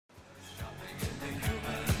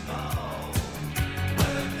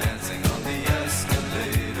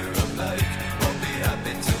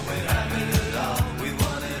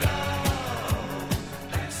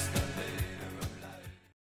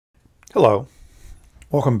Hello,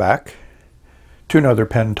 welcome back to another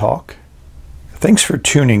pen talk. Thanks for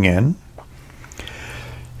tuning in.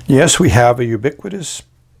 Yes, we have a ubiquitous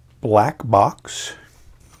black box.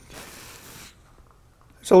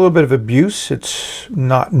 It's a little bit of abuse. It's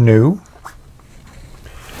not new.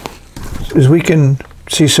 As we can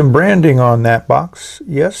see some branding on that box,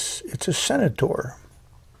 yes, it's a Senator.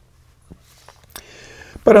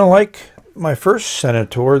 But unlike my first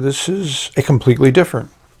Senator, this is a completely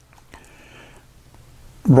different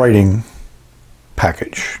writing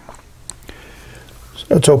package. So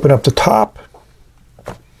let's open up the top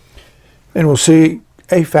and we'll see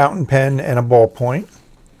a fountain pen and a ballpoint.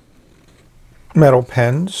 Metal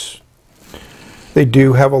pens. They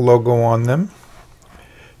do have a logo on them.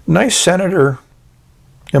 Nice Senator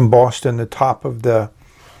embossed in the top of the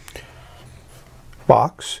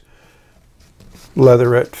box.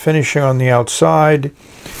 Leatherette finishing on the outside.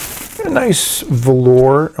 A nice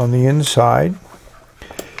velour on the inside.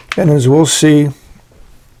 And as we'll see,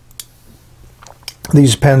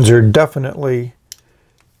 these pens are definitely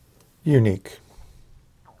unique.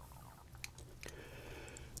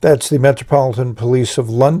 That's the Metropolitan Police of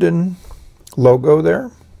London logo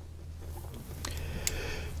there.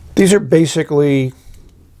 These are basically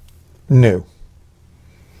new.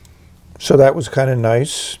 So that was kind of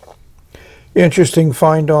nice. Interesting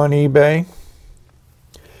find on eBay.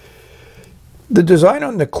 The design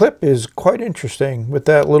on the clip is quite interesting with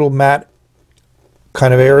that little matte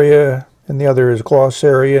kind of area, and the other is gloss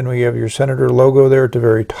area, and we have your Senator logo there at the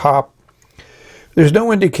very top. There's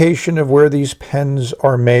no indication of where these pens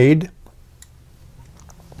are made.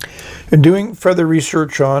 In doing further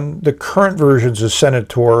research on the current versions of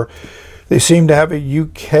Senator, they seem to have a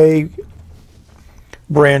UK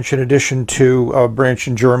branch in addition to a branch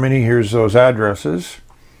in Germany. Here's those addresses.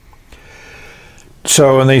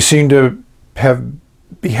 So, and they seem to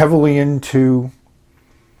be heavily into,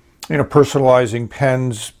 personalizing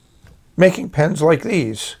pens, making pens like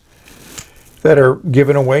these that are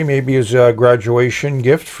given away maybe as a graduation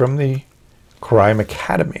gift from the Crime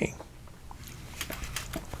Academy.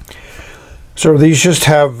 So these just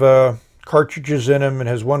have cartridges in them and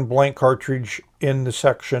has one blank cartridge in the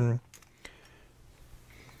section.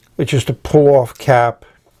 It's just a pull-off cap.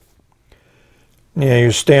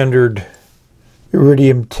 Your standard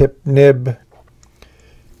iridium tip nib,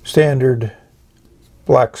 standard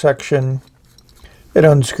black section. It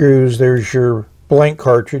unscrews. There's your blank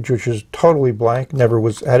cartridge, which is totally blank, never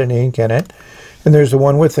had any ink in it. And there's the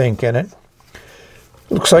one with ink in it.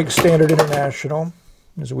 Looks like standard international,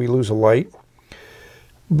 as we lose a light.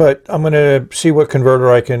 But I'm going to see what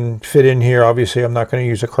converter I can fit in here. Obviously, I'm not going to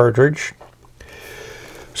use a cartridge.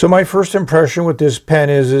 So my first impression with this pen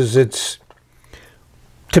is it's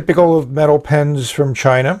typical of metal pens from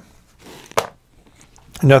China.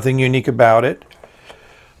 Nothing unique about it.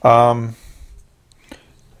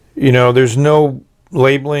 There's no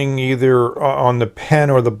labeling either on the pen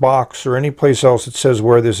or the box or any place else that says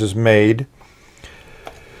where this is made.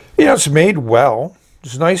 It's made well.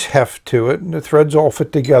 There's a nice heft to it, and the threads all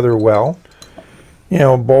fit together well. A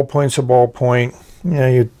ballpoint's a ballpoint.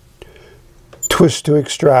 You twist to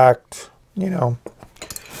extract,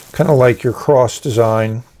 kind of like your cross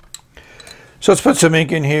design. So let's put some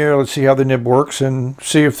ink in here. Let's see how the nib works and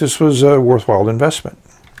see if this was a worthwhile investment.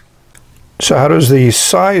 So how does the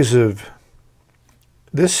size of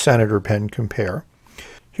this Senator pen compare?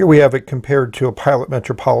 Here we have it compared to a Pilot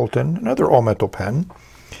Metropolitan, another all-metal pen,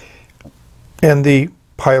 and the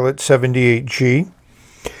Pilot 78G.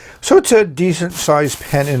 So it's a decent sized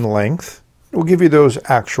pen in length. We'll give you those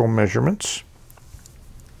actual measurements.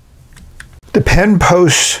 The pen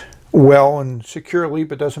posts well and securely,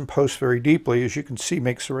 but doesn't post very deeply. As you can see,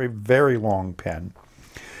 makes for a very long pen,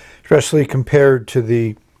 especially compared to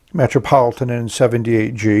the Metropolitan and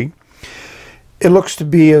 78G. It looks to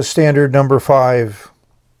be a standard number 5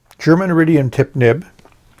 German iridium tip nib.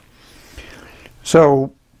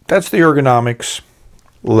 So that's the ergonomics.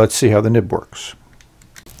 Let's see how the nib works.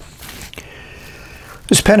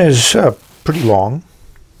 This pen is pretty long.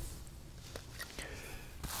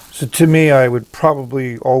 So to me, I would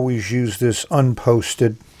probably always use this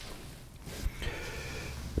unposted.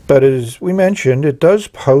 But as we mentioned, it does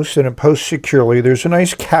post, and it posts securely. There's a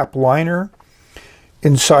nice cap liner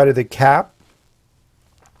inside of the cap.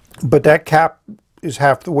 But that cap is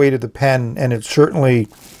half the weight of the pen, and it certainly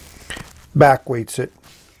back weights it.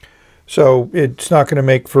 So it's not going to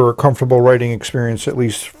make for a comfortable writing experience, at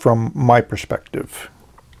least from my perspective.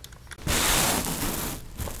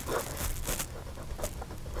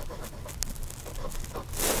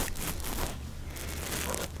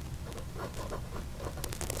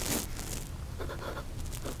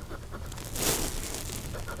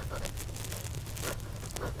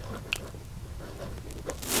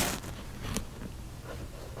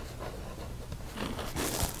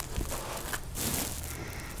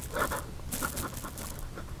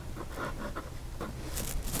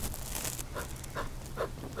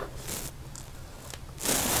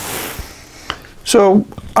 So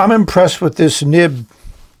I'm impressed with this nib.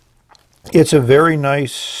 It's a very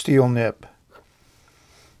nice steel nib.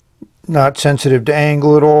 Not sensitive to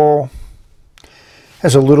angle at all.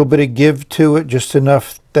 Has a little bit of give to it, just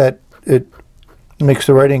enough that it makes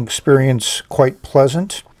the writing experience quite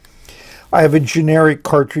pleasant. I have a generic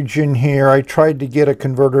cartridge in here. I tried to get a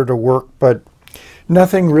converter to work, but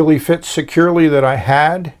nothing really fits securely that I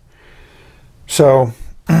had. So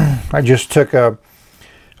I just took a,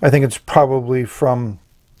 I think it's probably from,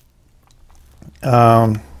 you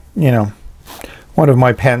know, one of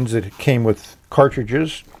my pens that came with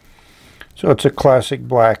cartridges. So it's a classic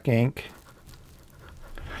black ink.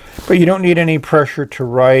 But you don't need any pressure to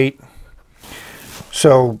write.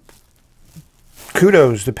 So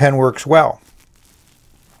kudos, the pen works well.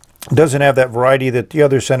 It doesn't have that variety that the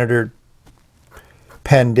other Senator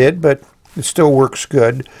pen did, but it still works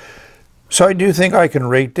good. So I do think I can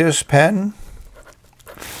rate this pen,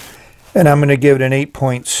 and I'm going to give it an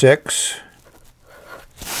 8.6.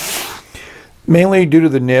 Mainly due to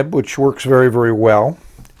the nib, which works very, very well.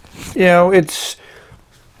 You know, it's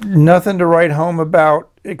nothing to write home about,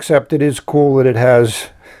 except it is cool that it has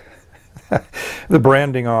the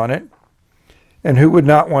branding on it. And who would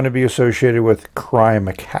not want to be associated with Crime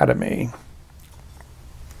Academy?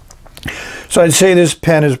 So I'd say this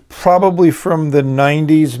pen is probably from the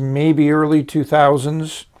 90s, maybe early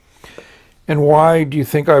 2000s. And why do you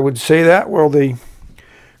think I would say that? Well, the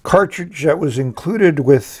cartridge that was included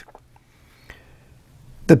with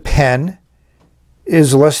the pen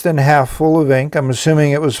is less than half full of ink. I'm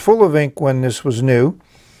assuming it was full of ink when this was new.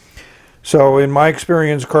 So in my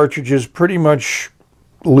experience, cartridges pretty much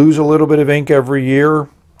lose a little bit of ink every year.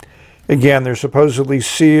 Again, they're supposedly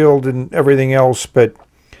sealed and everything else, but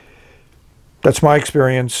that's my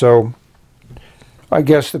experience. So I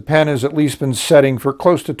guess the pen has at least been setting for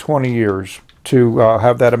close to 20 years to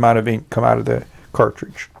have that amount of ink come out of the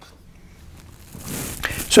cartridge.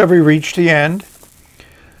 So we reached the end.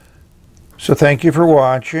 So thank you for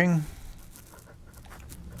watching.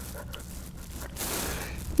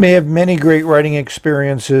 May have many great writing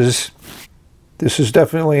experiences. This is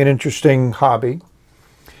definitely an interesting hobby.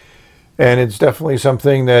 And it's definitely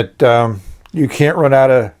something that you can't run out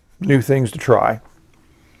of new things to try.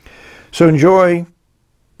 So enjoy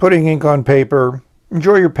putting ink on paper.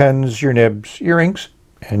 Enjoy your pens, your nibs, your inks,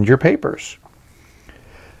 and your papers.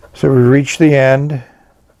 So we reached the end.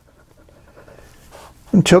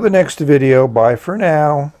 Until the next video, bye for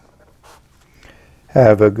now.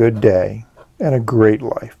 Have a good day and a great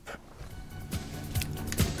life.